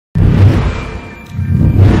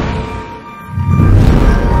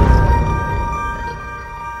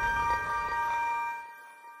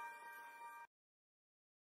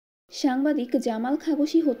সাংবাদিক জামাল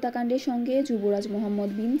খাগোশি হত্যাকাণ্ডের সঙ্গে যুবরাজ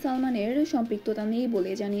মোহাম্মদ বিন সালমানের সম্পৃক্ততা নেই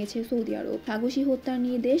বলে জানিয়েছে সৌদি আরব। খাগোশি হত্যার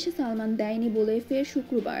নির্দেশ সালমান দেয়নি বলে ফের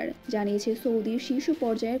শুক্রবার জানিয়েছে সৌদির শীর্ষ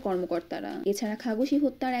পর্যায়ের কর্মকর্তারা। এছাড়া খাগোশি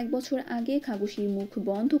হত্যার 1 বছর আগে খাগোশির মুখ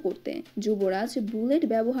বন্ধ করতে যুবরাজ বুলেট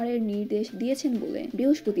ব্যবহারের নির্দেশ দিয়েছেন বলে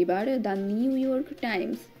বৃহস্পতিবার দ্য নিউ ইয়র্ক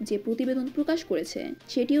টাইমস যে প্রতিবেদন প্রকাশ করেছে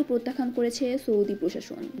সেটিও প্রত্যাখ্যান করেছে সৌদি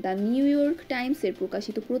প্রশাসন। দ্য নিউ ইয়র্ক টাইমসের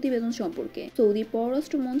প্রকাশিত প্রতিবেদন সম্পর্কে সৌদি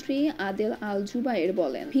পররাষ্ট্রমন্ত্রী আদেল আল জুবায়ের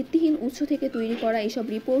বলেন, ভিত্তিহীন উৎস থেকে তৈরি করা এসব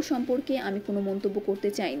রিপোর্ট সম্পর্কে আমি কোনো মন্তব্য করতে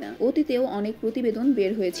চাই না। অতীতেও অনেক প্রতিবেদন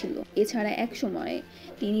বের হয়েছিল। এছাড়া এক সময়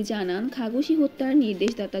তিনি জানান, খাগোশি হত্যার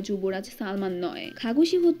নির্দেশদাতা যুবরাজ সালমান নয়।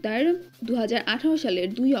 খাগোশি হত্যার 2018 সালের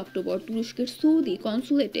 2 অক্টোবর তুরস্কের সৌদি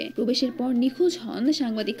কনসুলেটে প্রবেশের পর নিখোঁজ হন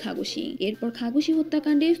সাংবাদিক খাগোশি। এরপর খাগোশি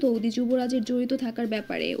হত্যাকাণ্ডে সৌদি যুবরাজের জড়িত থাকার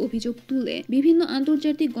ব্যাপারে অভিযোগ তুলে বিভিন্ন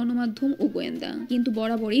আন্তর্জাতিক গণমাধ্যম ও গোয়েন্দা, কিন্তু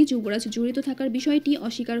বরাবরই যুবরাজ জড়িত থাকার বিষয়টি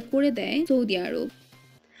অস্বীকার করে দেয় সৌদি আরব।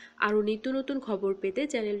 আরও নিত্য নতুন খবর পেতে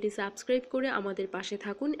চ্যানেলটি সাবস্ক্রাইব করে আমাদের পাশে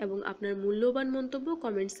থাকুন এবং আপনার মূল্যবান মন্তব্য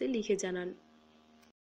কমেন্টসে লিখে জানান।